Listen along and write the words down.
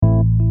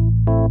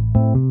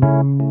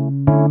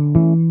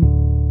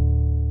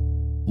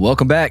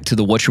Welcome back to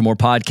the What's Your More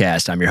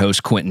podcast. I'm your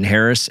host, Quentin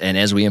Harris. And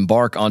as we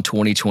embark on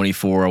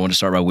 2024, I want to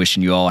start by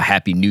wishing you all a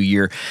happy new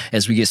year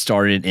as we get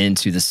started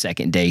into the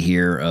second day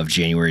here of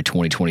January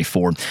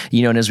 2024.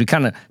 And as we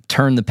kind of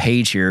turn the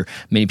page here,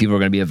 many people are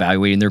going to be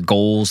evaluating their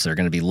goals. They're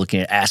going to be looking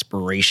at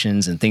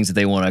aspirations and things that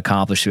they want to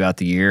accomplish throughout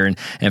the year.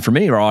 And for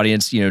many of our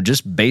audience,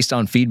 just based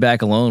on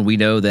feedback alone, we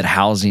know that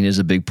housing is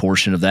a big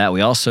portion of that. We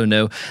also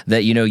know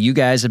that, you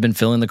guys have been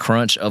feeling the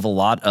crunch of a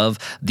lot of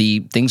the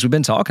things we've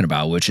been talking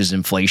about, which is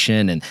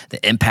inflation and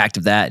the impact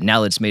of that. Now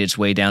that it's made its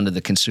way down to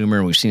the consumer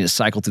and we've seen it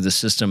cycle through the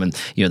system, and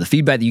the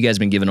feedback that you guys have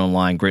been giving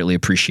online, greatly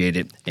appreciate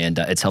it. And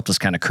it's helped us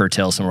kind of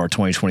curtail some of our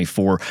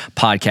 2024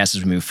 podcasts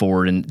as we move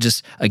forward. And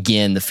just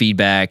again, the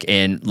feedback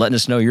and letting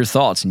us know your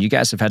thoughts. And you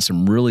guys have had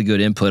some really good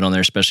input on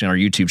there, especially on our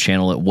YouTube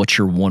channel at What's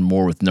Your One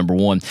More with number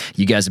one.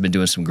 You guys have been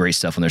doing some great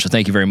stuff on there. So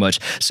thank you very much.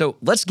 So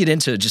let's get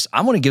into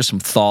I want to give some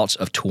thoughts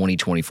of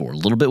 2024, a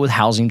little bit with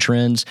housing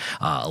trends,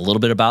 a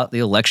little bit about the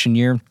election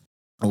year,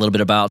 a little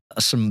bit about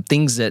some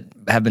things that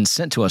have been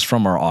sent to us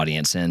from our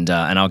audience. And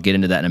I'll get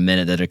into that in a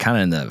minute, that are kind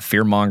of in the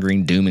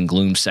fear-mongering, doom and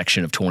gloom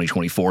section of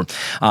 2024.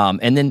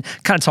 And then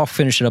kind of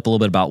finish it up a little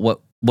bit about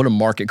what a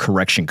market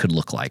correction could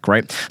look like,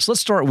 right? So let's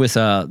start with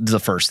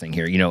the first thing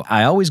here.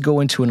 I always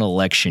go into an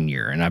election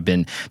year, and I've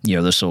been,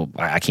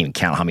 I can't even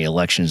count how many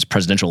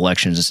presidential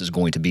elections this is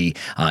going to be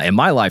in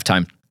my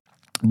lifetime.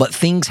 But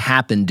things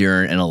happen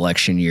during an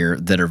election year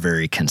that are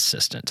very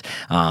consistent.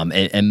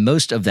 And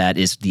most of that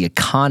is the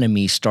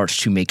economy starts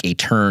to make a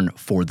turn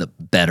for the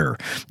better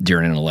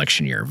during an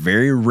election year.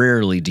 Very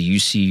rarely do you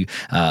see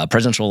a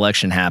presidential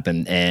election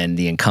happen and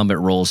the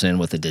incumbent rolls in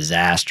with a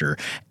disaster,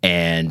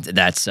 and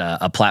that's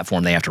a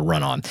platform they have to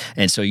run on.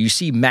 And so you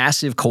see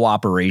massive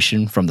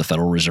cooperation from the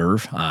Federal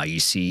Reserve.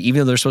 You see, even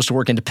though they're supposed to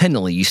work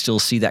independently, you still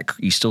see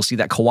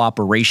that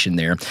cooperation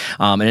there.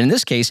 And in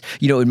this case,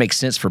 it makes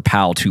sense for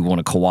Powell to want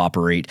to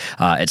cooperate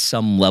at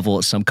some level,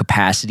 at some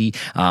capacity,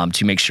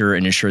 to make sure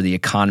and ensure the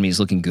economy is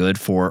looking good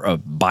for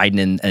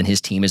Biden and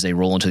his team as they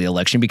roll into the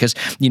election. Because,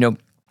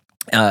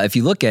 if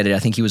you look at it, I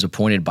think he was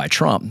appointed by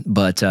Trump,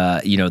 but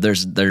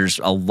there's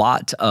a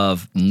lot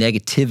of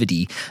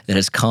negativity that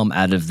has come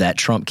out of that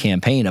Trump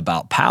campaign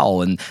about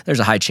Powell, and there's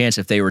a high chance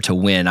if they were to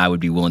win, I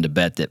would be willing to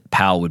bet that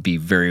Powell would be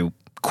very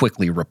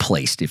quickly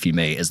replaced, if you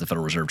may, as the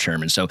Federal Reserve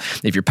Chairman. So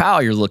if you're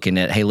Powell, you're looking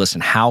at, hey,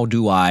 listen, how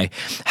do I,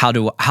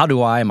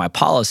 my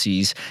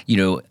policies,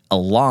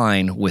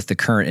 align with the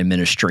current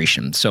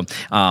administration? So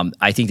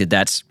I think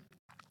that's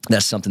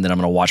something that I'm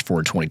going to watch for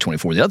in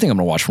 2024. The other thing I'm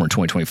going to watch for in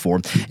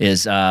 2024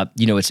 is,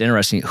 it's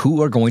interesting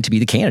who are going to be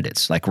the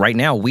candidates. Like right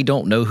now, we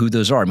don't know who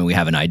those are. I mean, we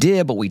have an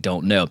idea, but we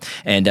don't know.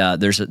 And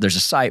there's a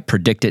site,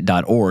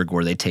 predictit.org,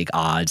 where they take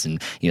odds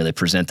and, they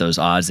present those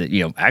odds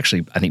that,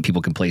 actually, I think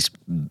people can place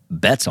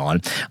bets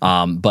on.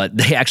 But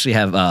they actually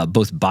have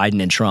both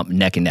Biden and Trump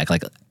neck and neck,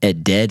 like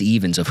at dead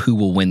evens of who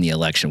will win the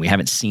election. We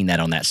haven't seen that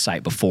on that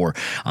site before.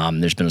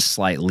 There's been a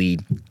slight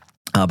lead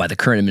by the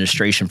current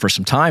administration for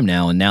some time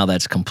now, and now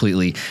that's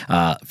completely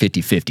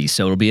 50-50.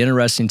 So it'll be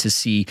interesting to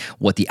see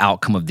what the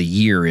outcome of the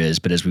year is.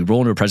 But as we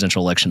roll into a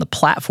presidential election, the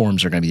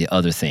platforms are going to be the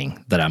other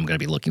thing that I'm going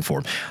to be looking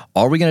for.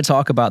 Are we going to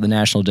talk about the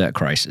national debt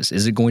crisis?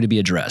 Is it going to be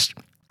addressed?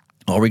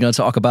 Are we going to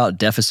talk about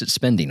deficit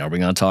spending? Are we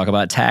going to talk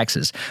about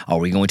taxes? Are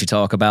we going to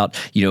talk about,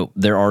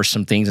 there are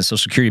some things in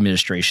Social Security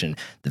Administration,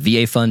 the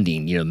VA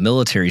funding,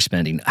 military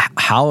spending.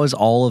 How is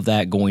all of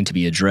that going to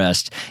be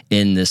addressed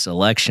in this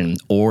election?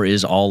 Or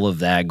is all of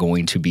that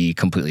going to be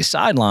completely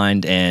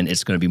sidelined and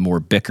it's going to be more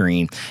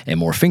bickering and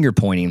more finger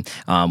pointing,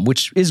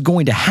 which is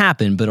going to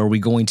happen, but are we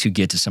going to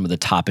get to some of the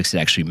topics that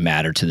actually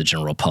matter to the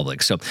general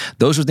public? So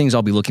those are things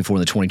I'll be looking for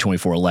in the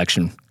 2024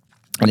 election.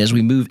 And as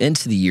we move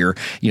into the year,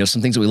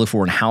 some things that we look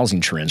for in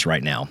housing trends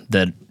right now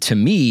that, to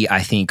me,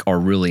 I think are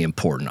really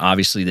important.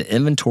 Obviously, the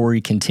inventory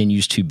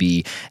continues to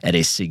be at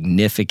a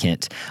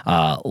significant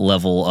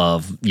level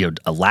of,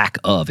 a lack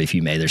of, if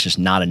you may. There's just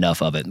not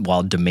enough of it,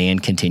 while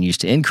demand continues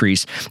to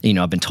increase.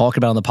 I've been talking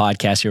about on the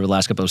podcast here over the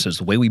last couple of episodes,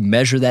 the way we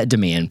measure that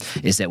demand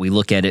is that we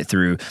look at it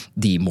through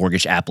the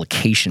mortgage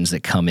applications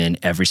that come in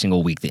every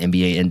single week, the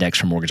MBA index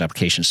for mortgage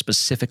applications,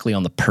 specifically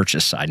on the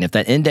purchase side. And if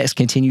that index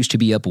continues to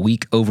be up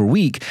week over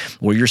week,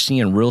 where you're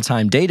seeing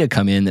real-time data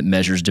come in that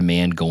measures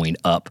demand going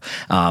up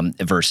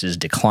versus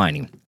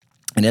declining.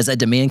 And as that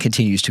demand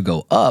continues to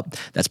go up,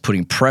 that's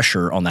putting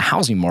pressure on the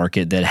housing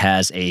market that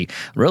has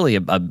really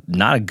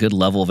not a good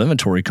level of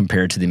inventory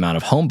compared to the amount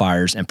of home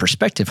buyers and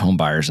prospective home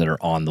buyers that are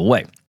on the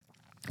way.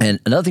 And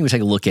another thing we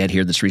take a look at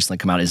here that's recently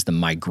come out is the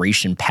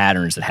migration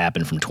patterns that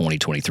happened from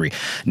 2023.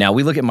 Now,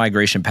 we look at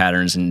migration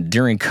patterns, and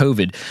during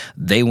COVID,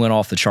 they went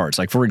off the charts.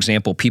 Like, for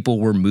example, people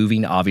were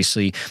moving,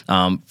 obviously,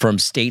 from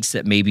states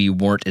that maybe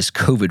weren't as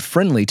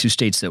COVID-friendly to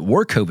states that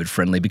were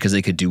COVID-friendly because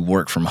they could do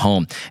work from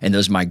home. And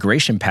those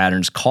migration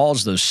patterns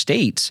caused those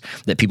states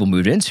that people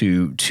moved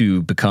into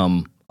to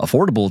become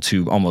affordable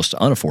to almost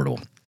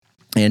unaffordable.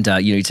 And,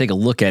 you take a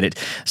look at it,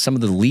 some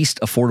of the least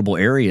affordable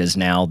areas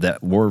now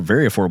that were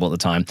very affordable at the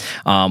time,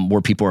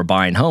 where people are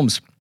buying homes,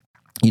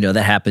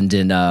 That happened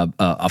in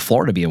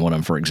Florida being one of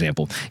them, for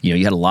example.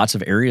 You had lots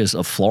of areas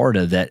of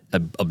Florida that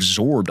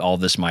absorbed all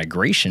this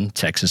migration,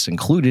 Texas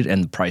included,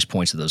 and the price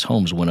points of those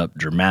homes went up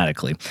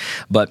dramatically.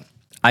 But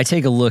I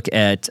take a look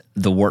at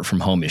the work from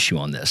home issue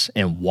on this,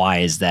 and why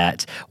is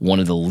that one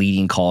of the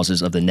leading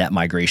causes of the net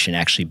migration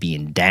actually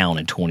being down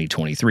in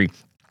 2023?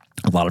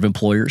 A lot of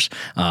employers,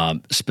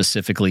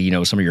 specifically,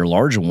 some of your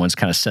larger ones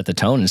kind of set the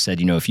tone and said,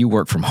 if you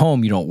work from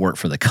home, you don't work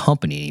for the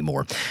company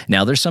anymore.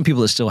 Now, there's some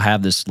people that still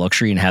have this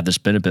luxury and have this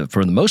benefit.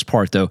 For the most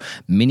part, though,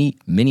 many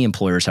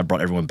employers have brought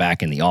everyone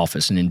back in the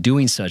office. And in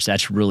doing such,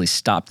 that's really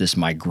stopped this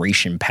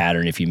migration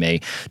pattern, if you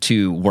may,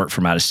 to work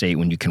from out of state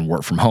when you can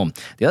work from home.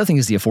 The other thing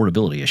is the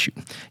affordability issue.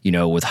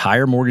 With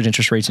higher mortgage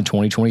interest rates in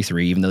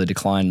 2023, even though they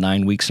declined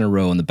 9 weeks in a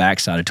row on the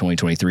backside of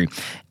 2023,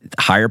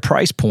 higher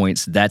price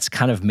points, that's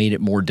kind of made it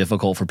more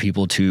difficult for people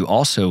to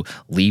also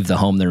leave the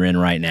home they're in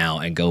right now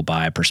and go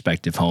buy a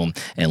prospective home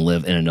and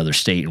live in another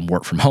state and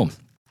work from home.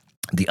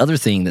 The other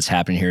thing that's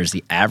happening here is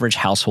the average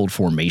household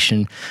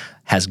formation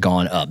has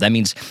gone up. That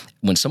means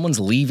when someone's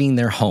leaving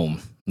their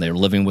home, they're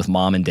living with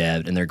mom and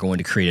dad, and they're going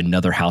to create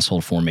another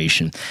household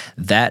formation,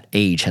 that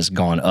age has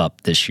gone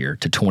up this year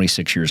to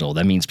 26 years old.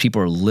 That means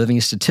people are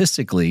living,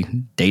 statistically,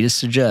 data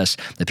suggests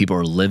that people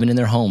are living in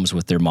their homes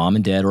with their mom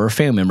and dad or a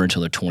family member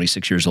until they're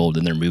 26 years old,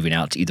 and they're moving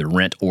out to either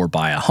rent or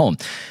buy a home.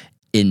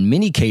 In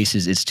many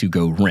cases, it's to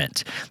go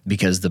rent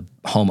because the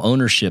home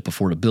ownership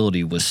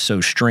affordability was so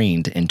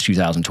strained in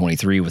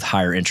 2023 with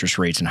higher interest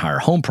rates and higher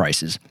home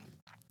prices.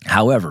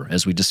 However,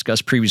 as we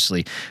discussed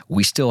previously,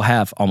 we still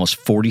have almost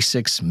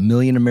 46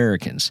 million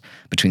Americans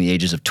between the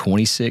ages of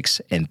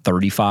 26 and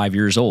 35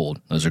 years old.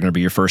 Those are going to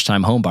be your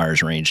first-time home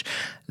buyers range.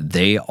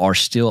 They are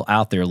still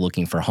out there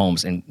looking for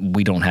homes, and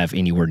we don't have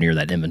anywhere near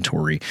that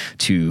inventory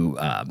to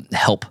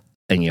help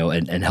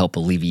and help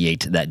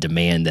alleviate that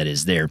demand that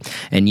is there.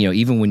 And,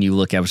 even when you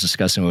look, I was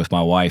discussing with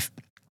my wife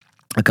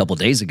a couple of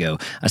days ago,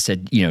 I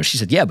said, she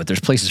said, yeah, but there's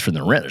places for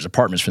them to rent. There's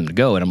apartments for them to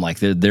go. And I'm like,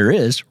 there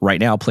is right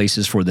now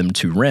places for them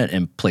to rent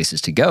and places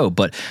to go.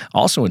 But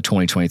also in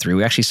 2023,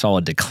 we actually saw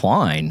a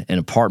decline in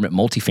apartment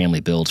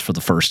multifamily builds for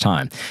the first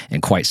time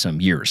in quite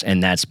some years.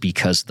 And that's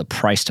because the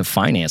price to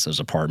finance those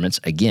apartments,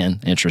 again,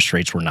 interest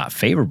rates were not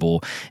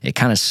favorable. It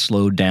kind of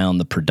slowed down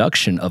the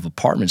production of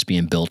apartments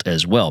being built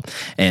as well.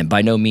 And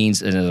by no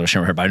means, and as I was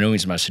sharing here, by no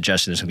means am I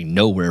suggesting there's going to be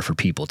nowhere for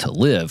people to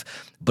live,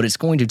 but it's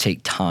going to take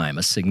time,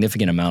 a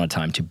significant amount of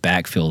time to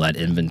backfill that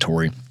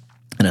inventory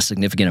and a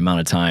significant amount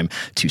of time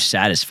to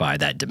satisfy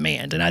that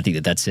demand. And I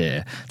think that's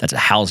a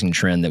housing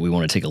trend that we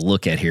want to take a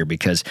look at here,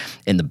 because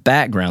in the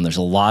background, there's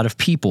a lot of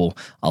people,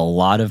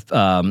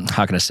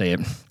 how can I say it?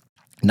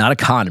 Not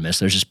economists,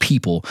 there's just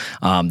people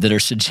that are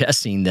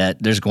suggesting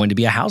that there's going to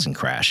be a housing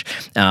crash.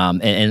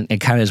 And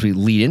kind of as we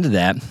lead into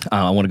that,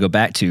 I want to go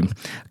back to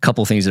a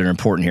couple of things that are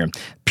important here.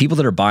 People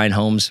that are buying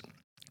homes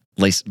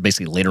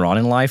basically later on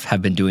in life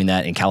have been doing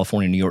that in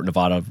California, New York,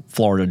 Nevada,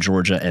 Florida,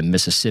 Georgia, and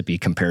Mississippi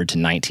compared to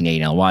 1980.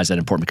 Now, why is that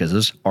important? Because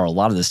those are a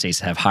lot of the states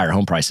that have higher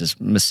home prices.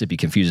 Mississippi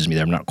confuses me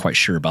there. I'm not quite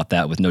sure about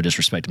that. With no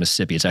disrespect to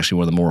Mississippi, it's actually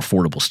one of the more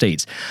affordable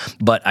states.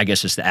 But I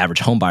guess just the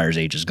average home buyer's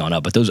age has gone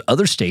up. But those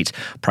other states,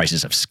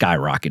 prices have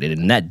skyrocketed.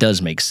 And that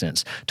does make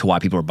sense to why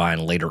people are buying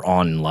later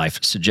on in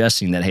life,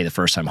 suggesting that, hey, the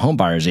first-time home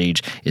buyer's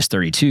age is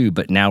 32,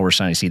 but now we're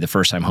starting to see the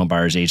first-time home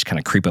buyer's age kind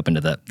of creep up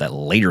into that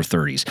later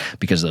 30s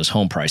because of those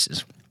home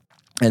prices.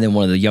 And then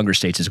one of the younger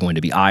states is going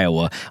to be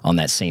Iowa on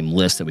that same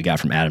list that we got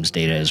from Adams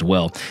data as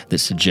well, that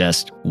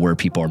suggests where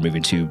people are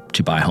moving to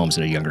buy homes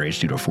at a younger age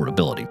due to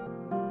affordability.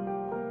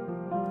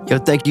 Yo,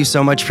 thank you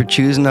so much for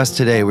choosing us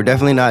today. We're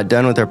definitely not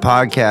done with our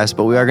podcast,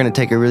 but we are going to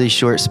take a really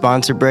short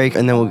sponsor break,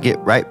 and then we'll get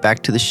right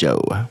back to the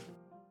show.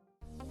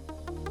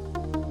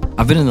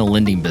 I've been in the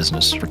lending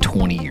business for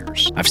 20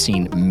 years. I've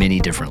seen many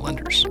different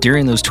lenders.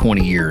 During those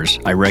 20 years,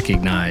 I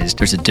recognized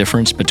there's a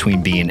difference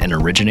between being an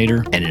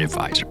originator and an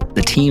advisor.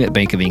 The team at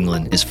Bank of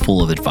England is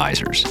full of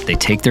advisors. They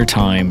take their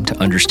time to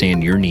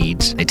understand your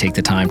needs. They take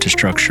the time to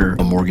structure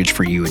a mortgage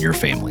for you and your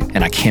family,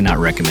 and I cannot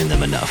recommend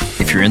them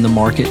enough. If you're in the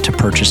market to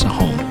purchase a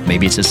home,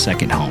 maybe it's a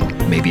second home,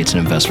 maybe it's an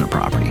investment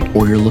property,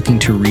 or you're looking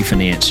to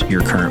refinance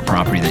your current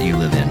property that you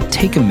live in,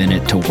 take a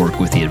minute to work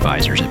with the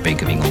advisors at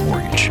Bank of England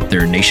Mortgage.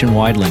 They're a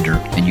nationwide lender,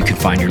 and you can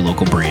find your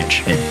local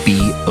branch at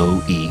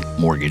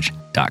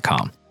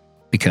boemortgage.com,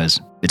 because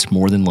it's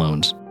more than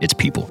loans, it's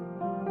people.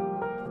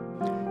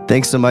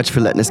 Thanks so much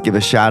for letting us give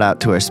a shout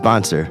out to our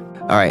sponsor.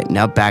 All right,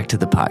 now back to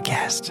the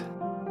podcast.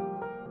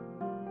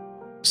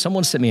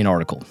 Someone sent me an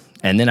article,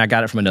 and then I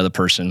got it from another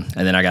person,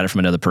 and then I got it from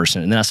another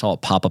person, and then I saw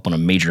it pop up on a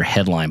major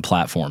headline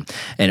platform,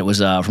 and it was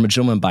from a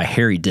gentleman by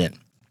Harry Dent.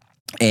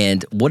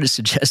 And what it's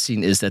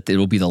suggesting is that it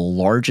will be the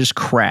largest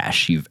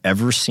crash you've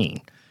ever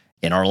seen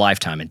in our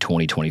lifetime in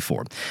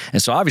 2024.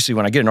 And so obviously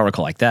when I get an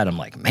article like that, I'm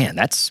like, man,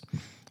 that's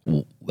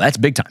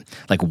big time.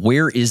 Like,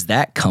 where is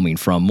that coming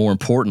from? More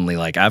importantly,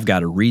 like, I've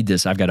got to read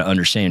this. I've got to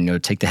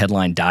understand, take the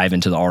headline, dive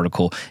into the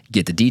article,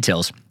 get the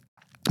details.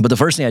 But the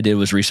first thing I did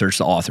was research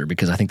the author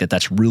because I think that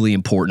that's really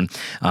important.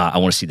 I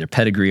want to see their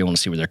pedigree. I want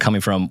to see where they're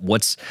coming from.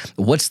 What's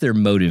their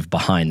motive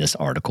behind this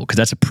article? Because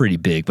that's a pretty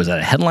big. Was that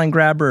a headline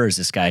grabber? Or is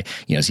this guy,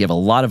 does he have a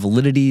lot of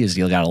validity? Has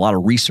he got a lot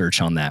of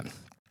research on that?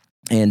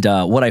 And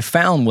what I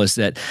found was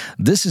that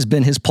this has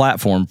been his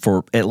platform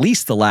for at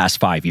least the last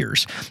 5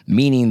 years,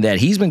 meaning that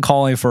he's been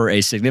calling for a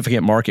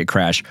significant market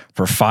crash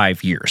for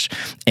 5 years.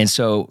 And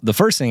so the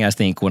first thing I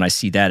think when I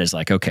see that is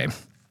like, okay,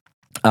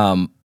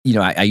 I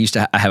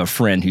have a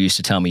friend who used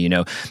to tell me,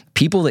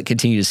 people that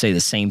continue to say the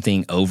same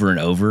thing over and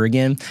over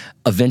again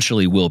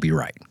eventually will be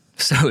right.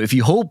 So if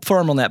you hold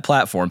firm on that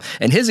platform,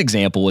 and his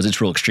example was,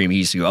 it's real extreme. He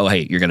used to go, oh,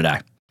 hey, you're going to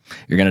die.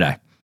 You're going to die.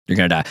 You're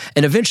going to die.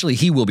 And eventually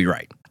he will be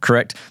right.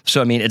 Correct.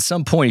 So, at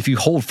some point, if you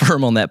hold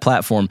firm on that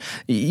platform,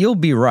 you'll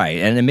be right.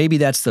 And then maybe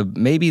that's the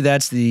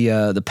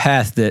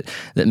path that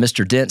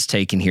Mr. Dent's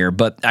taken here.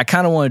 But I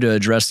kind of wanted to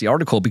address the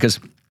article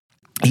because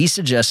he's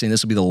suggesting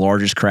this will be the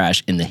largest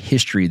crash in the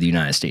history of the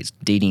United States,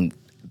 dating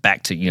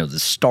back to the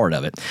start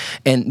of it.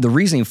 And the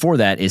reasoning for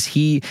that is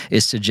he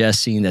is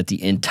suggesting that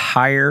the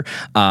entire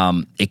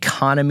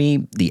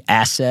economy, the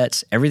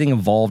assets, everything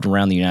involved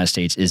around the United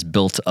States is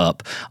built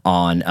up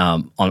on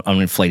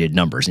inflated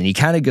numbers. And he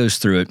kind of goes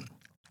through it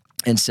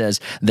and says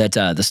that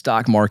the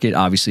stock market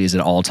obviously is at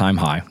an all-time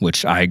high,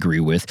 which I agree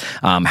with.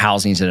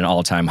 Housing's at an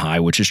all-time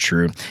high, which is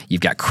true.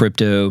 You've got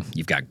crypto,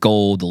 you've got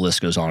gold, the list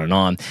goes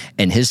on.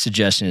 And his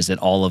suggestion is that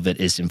all of it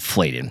is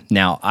inflated.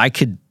 Now, I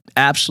could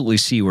absolutely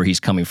see where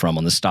he's coming from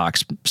on the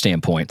stocks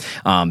standpoint,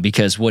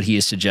 because what he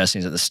is suggesting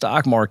is that the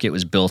stock market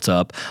was built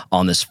up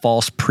on this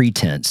false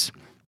pretense.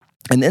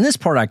 And in this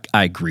part,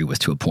 I agree with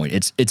to a point.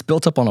 It's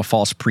built up on a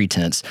false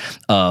pretense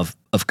of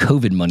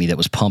COVID money that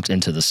was pumped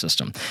into the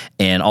system,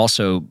 and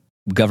also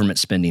government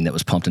spending that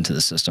was pumped into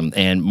the system,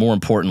 and more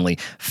importantly,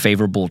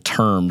 favorable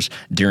terms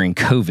during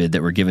COVID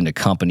that were given to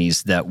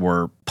companies that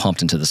were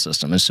pumped into the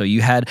system. And so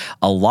you had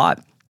a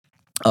lot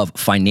of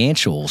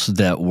financials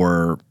that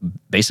were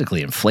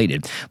basically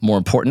inflated. More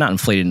important, not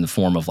inflated in the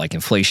form of like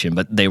inflation,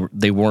 but they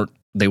weren't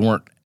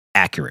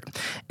accurate.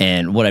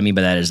 And what I mean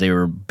by that is they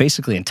were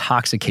basically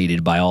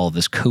intoxicated by all of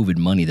this COVID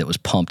money that was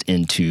pumped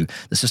into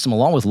the system,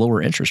 along with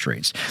lower interest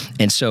rates.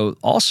 And so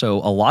also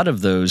a lot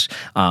of those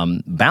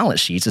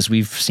balance sheets, as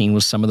we've seen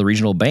with some of the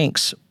regional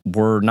banks,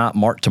 were not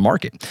marked to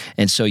market.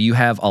 And so you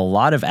have a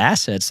lot of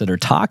assets that are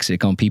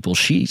toxic on people's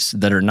sheets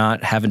that are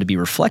not having to be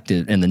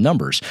reflected in the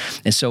numbers.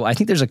 And so I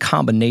think there's a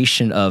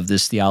combination of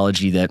this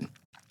theology that,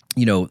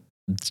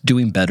 it's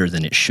doing better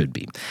than it should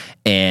be.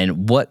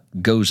 And what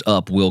goes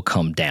up will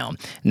come down.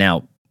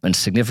 Now, a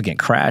significant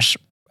crash,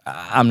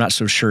 I'm not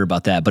so sure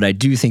about that, but I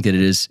do think that it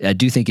is. I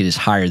do think it is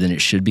higher than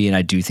it should be, and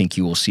I do think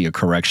you will see a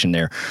correction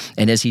there.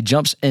 And as he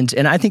jumps, and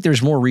I think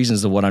there's more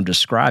reasons than what I'm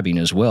describing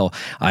as well.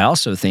 I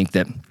also think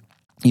that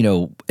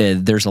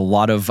there's a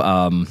lot of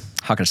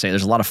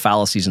there's a lot of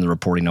fallacies in the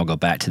reporting. I'll go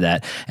back to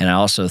that. And I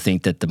also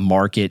think that the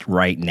market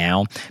right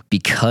now,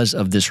 because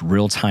of this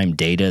real-time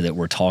data that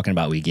we're talking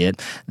about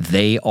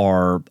they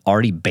are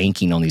already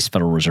banking on these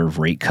Federal Reserve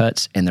rate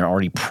cuts, and they're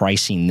already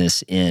pricing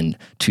this in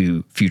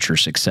to future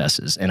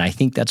successes. And I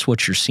think that's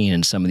what you're seeing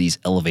in some of these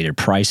elevated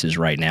prices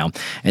right now.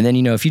 And then,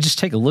 if you just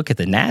take a look at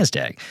the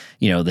NASDAQ,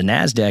 the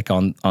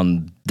NASDAQ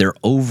on their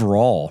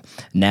overall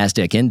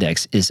NASDAQ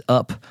index is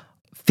up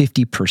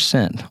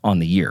 50% on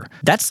the year.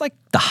 That's like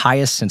the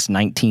highest since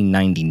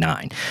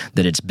 1999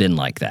 that it's been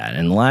like that.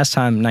 And the last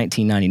time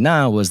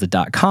 1999 was the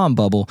dot-com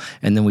bubble,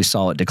 and then we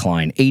saw it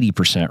decline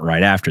 80%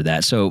 right after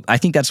that. So I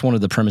think that's one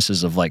of the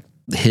premises of like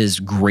his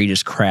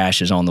greatest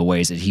crash is on the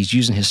ways that he's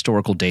using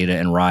historical data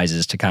and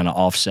rises to kind of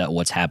offset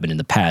what's happened in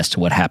the past to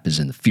what happens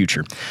in the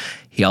future.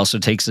 He also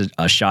takes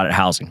a shot at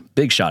housing,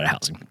 big shot at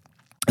housing.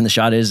 And the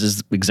shot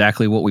is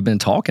exactly what we've been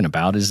talking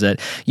about, is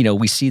that,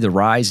 we see the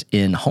rise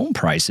in home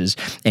prices,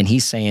 and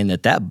he's saying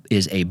that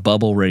is a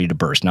bubble ready to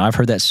burst. Now, I've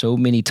heard that so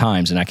many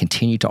times, and I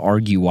continue to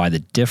argue why the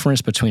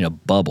difference between a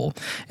bubble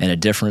and a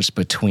difference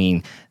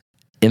between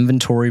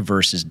inventory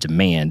versus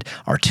demand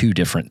are two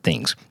different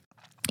things.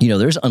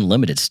 There's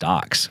unlimited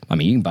stocks.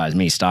 You can buy as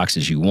many stocks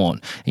as you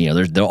want.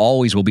 There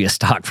always will be a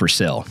stock for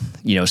sale.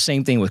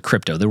 Same thing with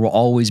crypto. There will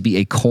always be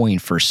a coin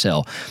for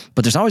sale,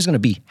 but there's always going to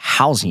be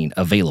housing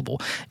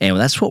available. And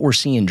that's what we're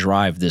seeing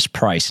drive this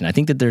price. And I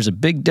think that there's a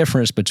big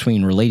difference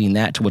between relating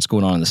that to what's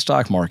going on in the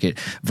stock market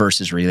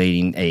versus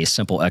relating a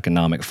simple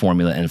economic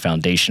formula and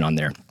foundation on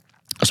there.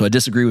 So I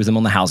disagree with him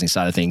on the housing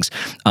side of things.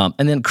 And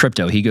then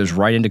crypto, he goes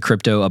right into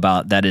crypto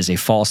about that is a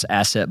false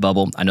asset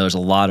bubble. I know there's a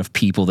lot of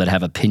people that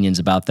have opinions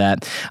about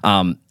that.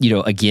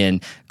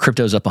 Again,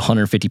 crypto's up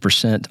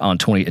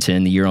 150% to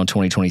end the year on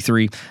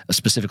 2023.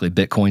 Specifically,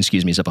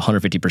 Bitcoin, is up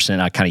 150%.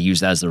 I kind of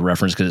use that as the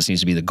reference because it seems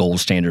to be the gold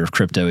standard of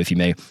crypto, if you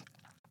may.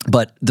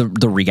 But the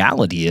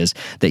reality is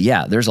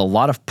that, there's a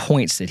lot of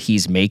points that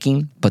he's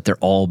making, but they're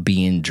all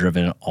being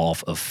driven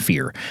off of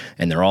fear,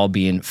 and they're all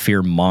being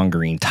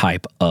fear-mongering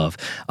type of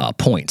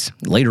points.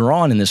 Later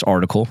on in this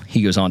article,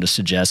 he goes on to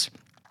suggest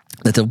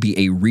that there'll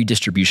be a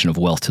redistribution of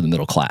wealth to the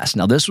middle class.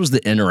 Now, this was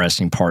the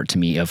interesting part to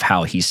me of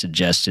how he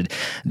suggested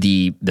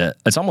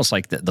it's almost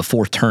like the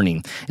fourth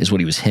turning is what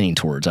he was hinting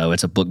towards.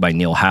 It's a book by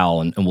Neil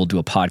Howell, and we'll do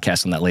a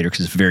podcast on that later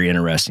because it's very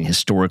interesting.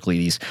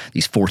 Historically,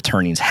 these fourth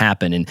turnings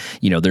happen, and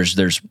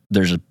there's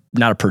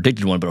not a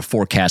predicted one, but a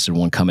forecasted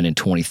one coming in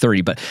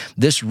 2030. But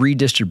this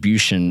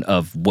redistribution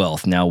of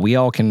wealth. Now, we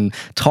all can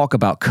talk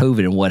about COVID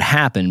and what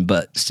happened,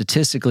 but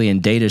statistically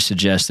and data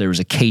suggests there was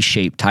a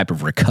K-shaped type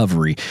of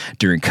recovery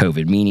during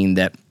COVID, meaning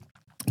that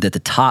the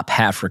top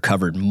half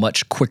recovered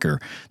much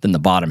quicker than the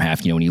bottom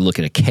half. When you look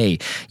at a K,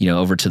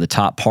 over to the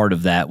top part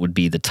of that would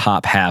be the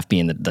top half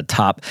being the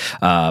top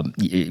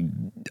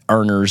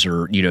earners,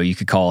 or you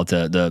could call it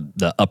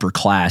the upper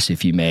class,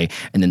 if you may,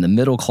 and then the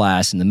middle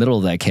class in the middle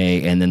of that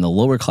K, and then the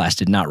lower class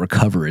did not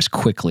recover as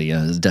quickly.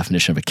 The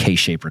definition of a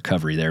K-shaped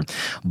recovery there,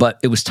 but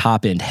it was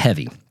top end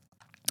heavy.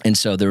 And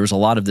so there was a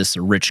lot of this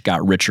rich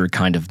got richer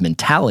kind of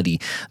mentality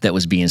that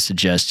was being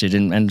suggested,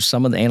 and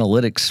some of the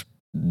analytics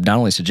not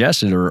only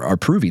suggested or are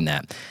proving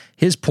that.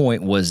 His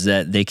point was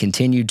that they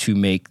continued to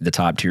make the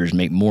top tiers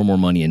make more and more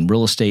money in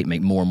real estate,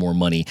 make more and more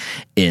money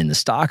in the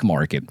stock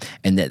market,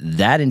 and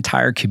that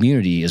entire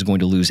community is going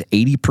to lose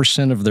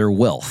 80% of their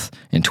wealth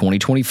in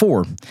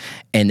 2024,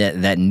 and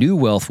that new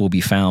wealth will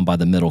be found by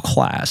the middle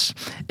class.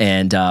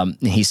 And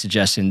he's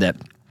suggesting that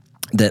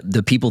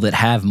the people that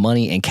have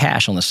money and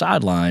cash on the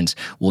sidelines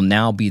will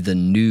now be the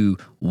new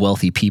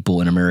wealthy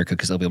people in America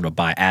because they'll be able to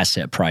buy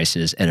asset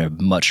prices at a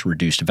much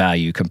reduced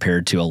value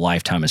compared to a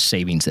lifetime of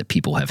savings that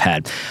people have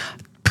had.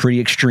 Pretty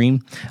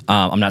extreme.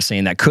 I'm not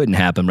saying that couldn't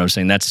happen, but I'm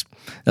saying that's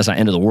not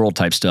end of the world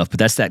type stuff, but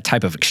that's that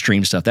type of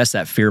extreme stuff. That's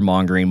that fear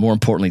mongering. More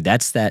importantly,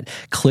 that's that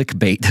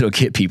clickbait that'll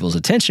get people's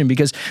attention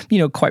because,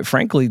 quite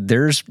frankly,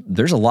 there's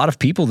a lot of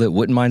people that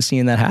wouldn't mind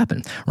seeing that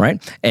happen,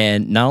 right?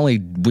 And not only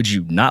would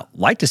you not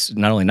like to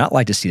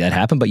see that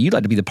happen, but you'd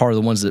like to be the part of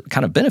the ones that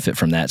kind of benefit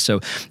from that.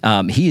 So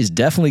he is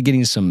definitely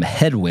getting some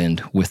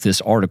headwind with this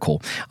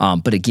article.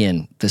 But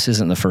again, this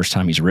isn't the first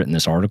time he's written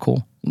this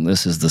article.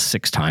 This is the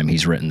sixth time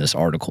he's written this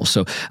article.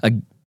 So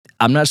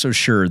I'm not so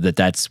sure that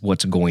that's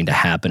what's going to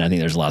happen. I think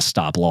there's a lot of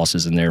stop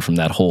losses in there from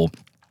that whole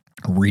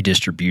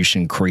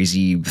redistribution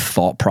crazy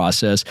thought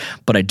process,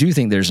 but I do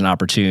think there's an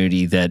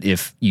opportunity that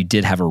if you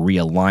did have a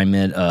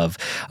realignment of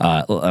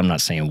I'm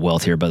not saying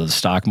wealth here, but the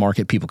stock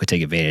market, people could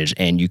take advantage,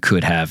 and you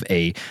could have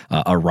a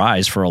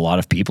rise for a lot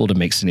of people to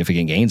make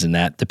significant gains in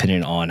that,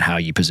 depending on how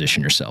you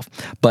position yourself.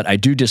 But I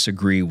do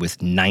disagree with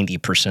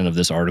 90% of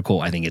this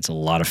article. I think it's a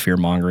lot of fear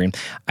mongering.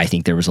 I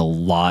think there was a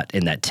lot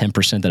in that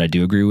 10% that I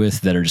do agree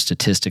with that are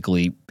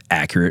statistically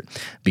accurate,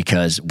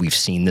 because we've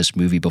seen this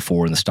movie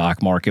before in the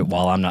stock market.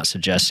 While I'm not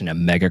suggesting a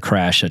mega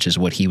crash such as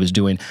what he was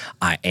doing,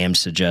 I am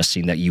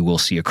suggesting that you will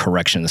see a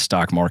correction in the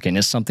stock market. And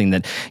it's something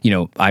that,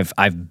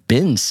 I've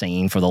been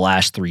saying for the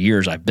last 3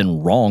 years. I've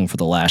been wrong for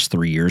the last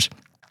 3 years.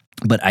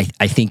 But I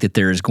think that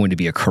there is going to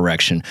be a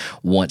correction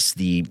once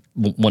the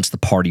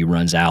party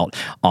runs out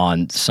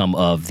on some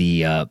of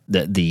the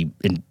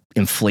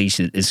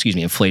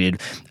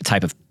inflated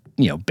type of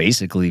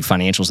basically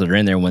financials that are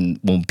in there. When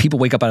people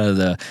wake up out of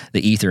the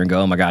ether and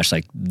go, oh my gosh,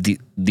 like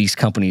these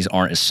companies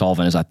aren't as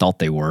solvent as I thought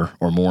they were,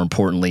 or more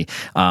importantly,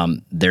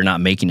 they're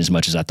not making as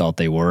much as I thought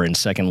they were. And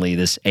secondly,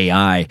 this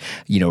AI,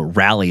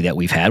 rally that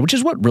we've had, which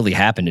is what really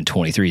happened in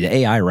 23. The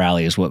AI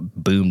rally is what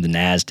boomed the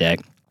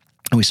NASDAQ.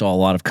 We saw a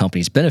lot of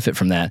companies benefit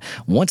from that.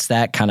 Once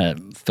that kind of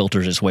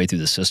filters its way through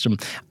the system,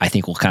 I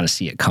think we'll kind of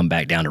see it come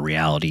back down to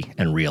reality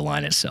and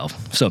realign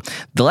itself. So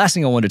the last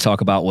thing I wanted to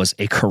talk about was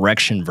a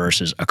correction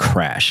versus a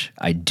crash.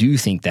 I do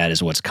think that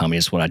is what's coming.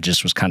 It's what I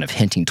just was kind of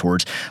hinting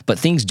towards, but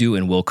things do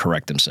and will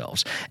correct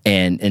themselves.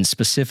 And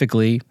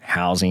specifically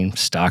housing,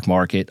 stock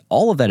market,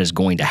 all of that is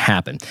going to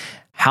happen.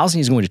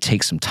 Housing is going to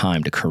take some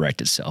time to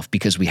correct itself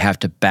because we have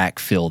to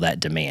backfill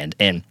that demand.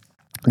 And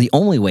the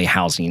only way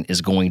housing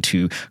is going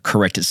to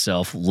correct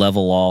itself,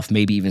 level off,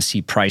 maybe even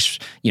see price,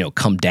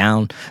 come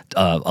down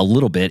a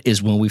little bit,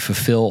 is when we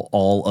fulfill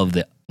all of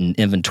the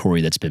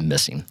inventory that's been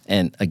missing.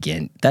 And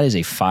again, that is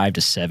a 5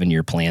 to 7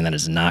 year plan that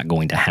is not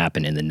going to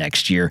happen in the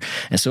next year.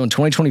 And so in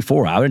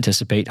 2024, I would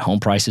anticipate home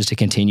prices to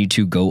continue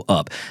to go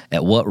up.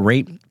 At what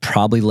rate?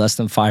 Probably less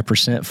than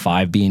 5%,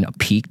 5 being a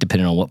peak,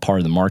 depending on what part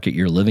of the market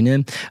you're living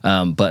in.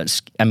 But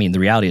I mean, the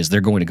reality is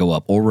they're going to go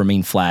up or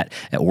remain flat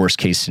at worst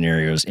case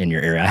scenarios in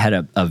your area. I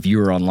had a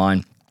viewer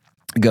online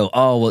go,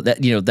 oh, well, that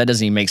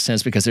doesn't even make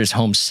sense because there's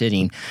home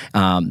sitting.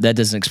 That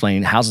doesn't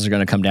explain houses are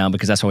going to come down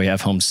because that's why we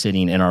have home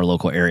sitting in our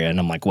local area. And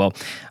I'm like, well,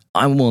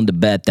 I'm willing to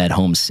bet that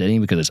home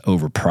sitting because it's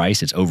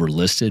overpriced, it's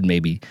overlisted,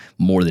 maybe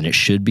more than it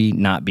should be,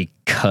 not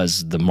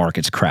because the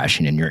market's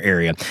crashing in your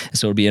area. And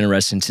so it'll be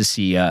interesting to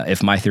see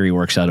if my theory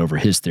works out over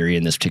his theory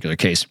in this particular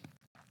case.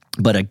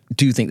 But I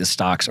do think the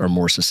stocks are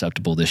more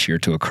susceptible this year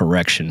to a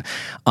correction.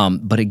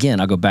 But again,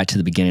 I'll go back to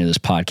the beginning of this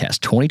podcast.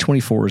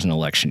 2024 is an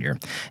election year.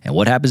 And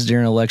what happens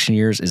during election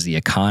years is the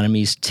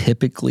economies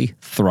typically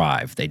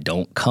thrive. They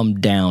don't come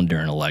down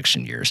during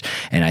election years.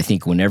 And I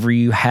think whenever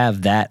you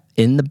have that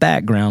in the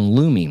background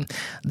looming,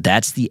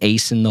 that's the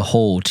ace in the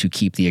hole to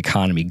keep the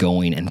economy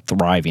going and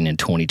thriving in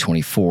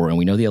 2024. And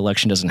we know the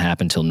election doesn't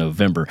happen until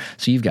November.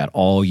 So you've got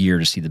all year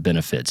to see the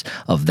benefits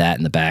of that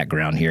in the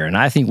background here. And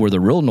I think where the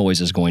real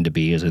noise is going to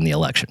be is in the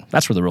election.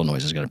 That's where the real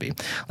noise is going to be.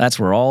 That's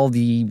where all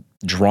the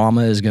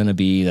drama is going to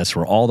be. That's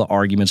where all the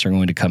arguments are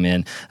going to come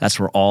in. That's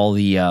where all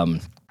the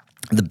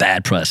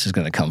bad press is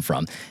going to come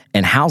from.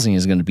 And housing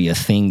is going to be a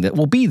thing that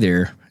will be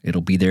there.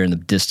 It'll be there in the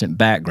distant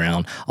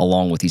background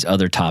along with these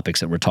other topics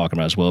that we're talking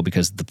about as well,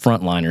 because the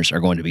frontliners are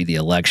going to be the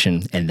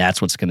election, and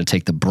that's what's going to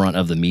take the brunt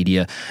of the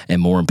media.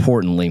 And more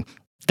importantly,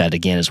 that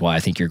again is why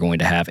I think you're going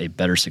to have a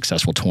better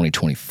successful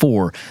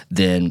 2024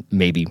 than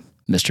maybe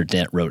Mr.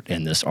 Dent wrote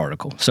in this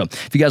article. So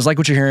if you guys like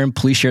what you're hearing,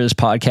 please share this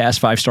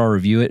podcast, 5-star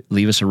review it,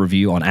 leave us a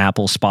review on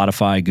Apple,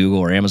 Spotify, Google,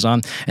 or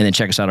Amazon, and then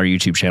check us out on our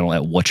YouTube channel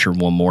at What's Your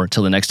One More.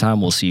 Till the next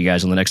time, we'll see you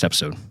guys on the next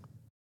episode.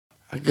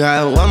 I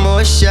got one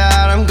more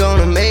shot, I'm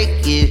gonna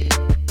make it.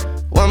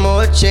 One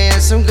more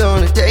chance, I'm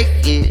gonna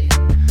take it.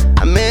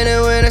 I meant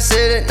it when I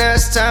said it, now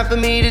it's time for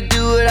me to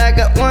do it. I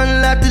got one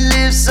life to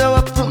live, so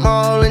I put my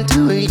all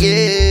into it,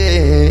 yeah.